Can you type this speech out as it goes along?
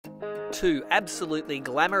2 absolutely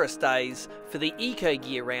glamorous days for the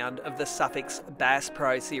Ecogear round of the Sufix BASS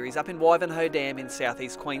Pro series up in Wivenhoe Dam in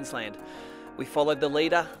southeast Queensland. We followed the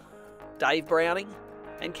leader, Dave Browning,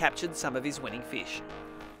 and captured some of his winning fish.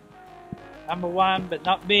 Number 1, but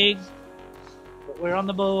not big, but we're on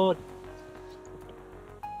the board.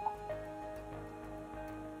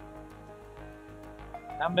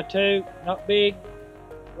 Number 2, not big,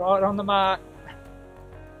 right on the mark.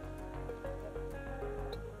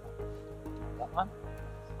 That one.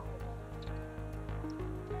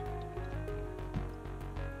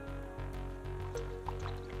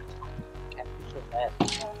 Catfish with that.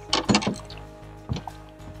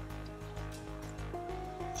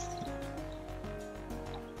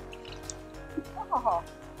 Oh,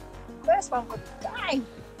 first one was dang.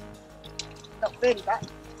 Not 30,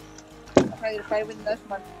 but I'm ready to play with those from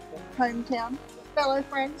my hometown fellow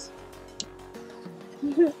friends.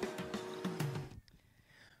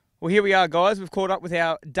 Well, here we are, guys. We've caught up with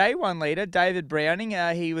our day one leader, David Browning.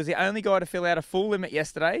 He was the only guy to fill out a full limit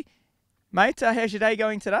yesterday. Mate, how's your day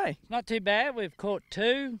going today? Not too bad. We've caught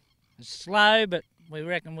 2. It's slow, but we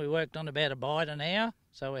reckon we worked on about a bite an hour,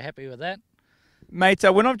 so we're happy with that. Mate,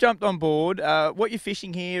 when I've jumped on board, what you're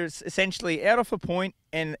fishing here is essentially out off a point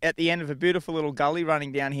and at the end of a beautiful little gully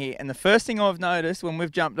running down here. And the first thing I've noticed when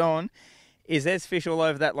we've jumped on is there's fish all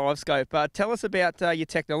over that live scope. Tell us about your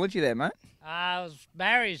technology there, mate. It was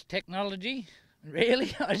Barry's technology,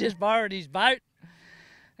 really. I just borrowed his boat.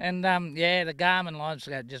 And yeah, the Garmin live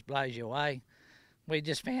scope just blows you away. We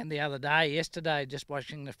just found the other day, yesterday, just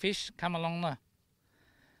watching the fish come along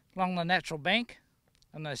the natural bank,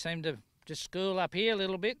 and they seem to just school up here a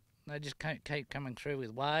little bit. They just keep coming through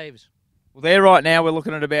with waves. Well, there right now we're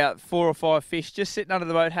looking at about 4 or 5 fish just sitting under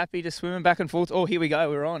the boat, happy to swimming back and forth. Oh, here we go,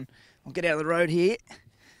 we're on. I'll get out of the road here.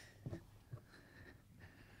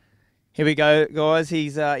 Here we go, guys.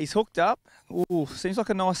 He's hooked up. Ooh, seems like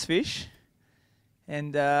a nice fish.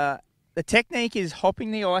 And the technique is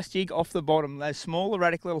hopping the ice jig off the bottom. Those small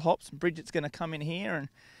erratic little hops. Bridget's going to come in here and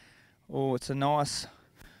oh, it's a nice.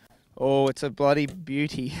 Oh, it's a bloody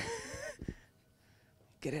beauty.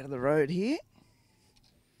 Get out of the road here.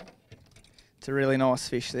 It's a really nice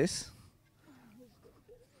fish, this.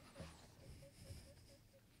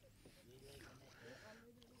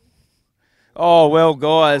 Oh, well,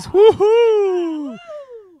 guys. Woohoo!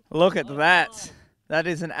 Look at that. That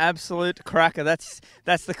is an absolute cracker. That's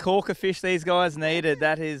the corker fish these guys needed.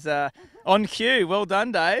 That is on cue. Well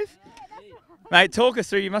done, Dave. Mate, talk us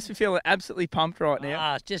through. You must be feeling absolutely pumped right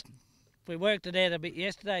now. It's just, we worked it out a bit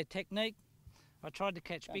yesterday, technique. I tried to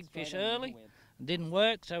catch big fish early. It didn't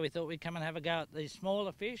work, so we thought we'd come and have a go at these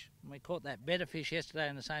smaller fish. And we caught that better fish yesterday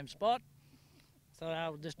in the same spot. So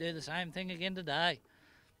I'll just do the same thing again today.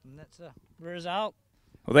 And that's the result.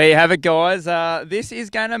 Well, there you have it, guys. This is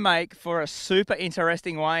going to make for a super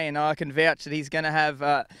interesting weigh, and I can vouch that he's going to have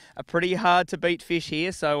a pretty hard to beat fish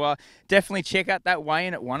here. So definitely check out that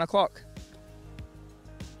weigh-in at 1 o'clock.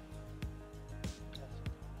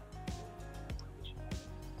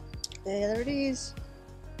 There it is.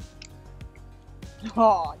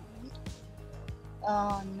 Oh,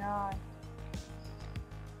 oh no.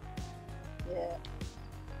 Yeah.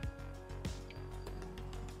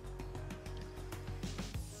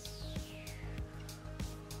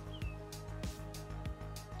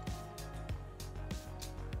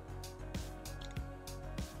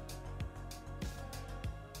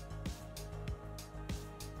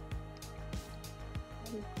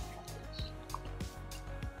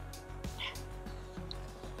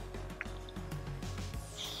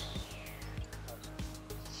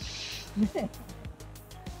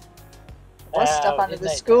 Was stuff under the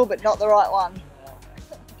school, but not the right one.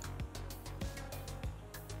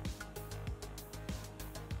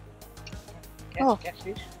 Oh.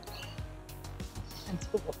 Catfish.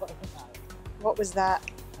 What was that?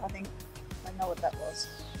 I think I know what that was.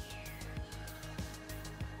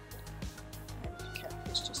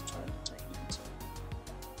 Catfish just trying to take me into it.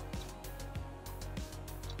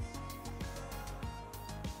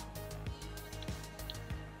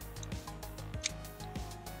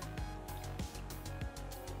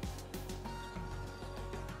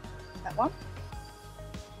 That one?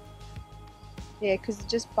 Yeah, because it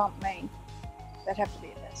just bumped me. That'd have to be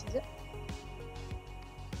a mess, is it?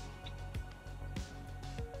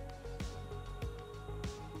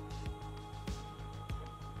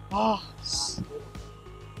 Oh,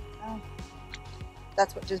 oh,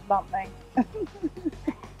 that's what just bumped me.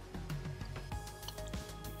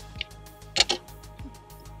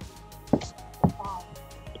 Oh.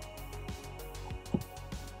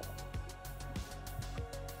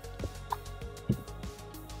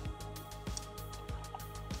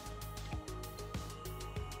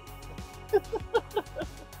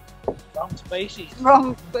 Wrong species.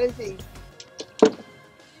 Wrong species.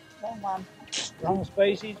 Wrong one. Wrong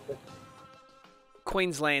species, but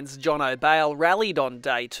Queensland's Jono Bale rallied on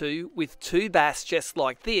day 2 with 2 bass just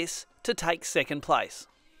like this to take second place.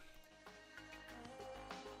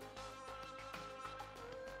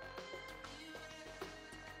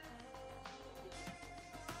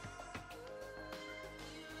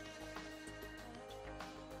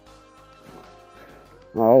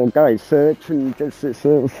 I'll go searching just this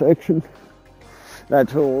little section.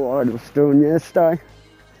 That's all I was doing yesterday.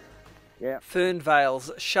 Yeah.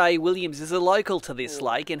 Fernvale's Shea Williams is a local to this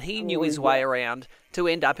lake and he knew his way around to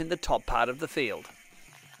end up in the top part of the field.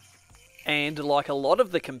 And like a lot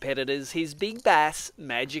of the competitors, his big bass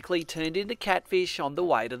magically turned into catfish on the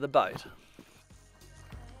way to the boat.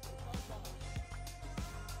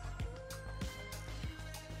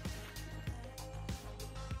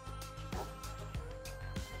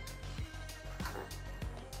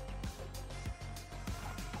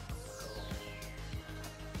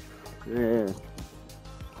 Yeah.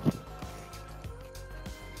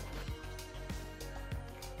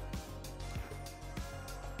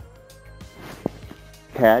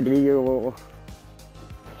 Caddy or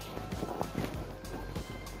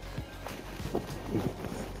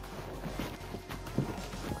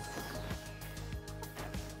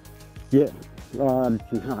yeah, no.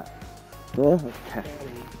 Okay.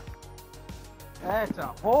 that's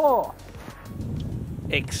a whore.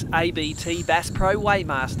 Ex-ABT Bass Pro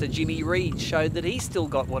weighmaster Jimmy Reid showed that he's still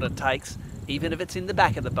got what it takes, even if it's in the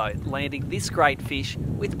back of the boat, landing this great fish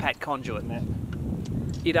with Pat Conduit.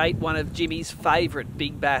 It ate one of Jimmy's favourite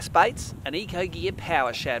big bass baits, an Ecogear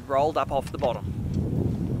power shad rolled up off the bottom.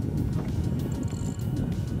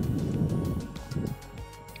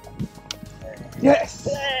 Yes!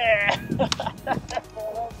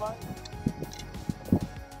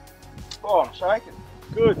 Oh, I'm shaking.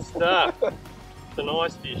 Good stuff. It's a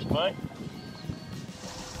nice fish, mate.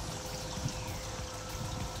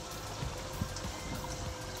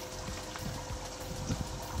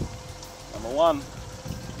 Number 1.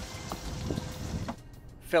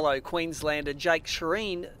 Fellow Queenslander Jake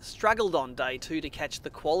Schwerin struggled on day 2 to catch the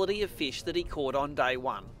quality of fish that he caught on day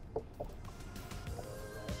 1.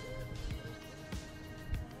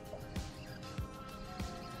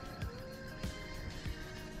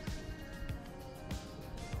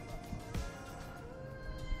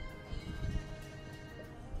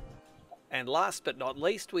 And last but not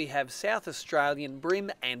least, we have South Australian bream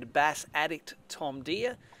and bass addict Tom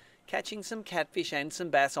Deere catching some catfish and some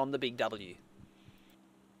bass on the Big W.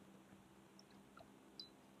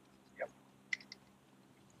 Yep.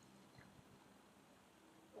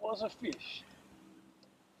 It was a fish.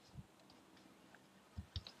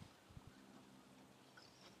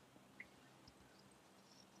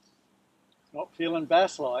 Not feeling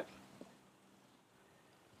bass-like.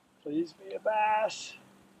 Please be a bass.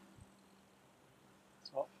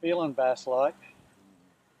 Not feeling bass-like.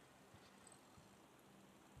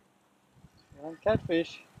 Feeling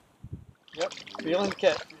catfish. Yep, feeling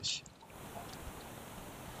catfish.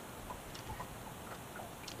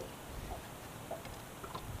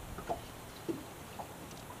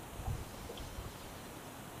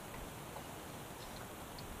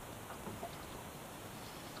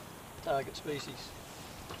 Target species.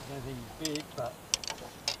 I don't think he's big, but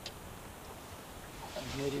I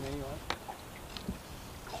can get him anyway.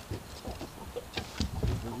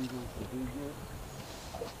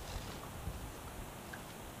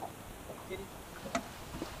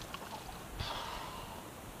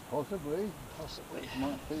 Possibly.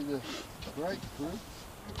 Might be the grapefruit.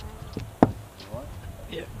 Right.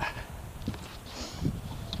 Yeah.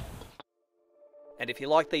 And if you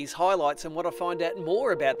like these highlights and want to find out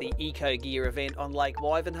more about the Ecogear event on Lake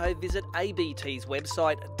Wivenhoe, visit ABT's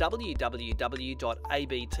website www.abt.org.au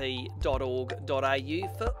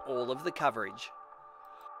for all of the coverage.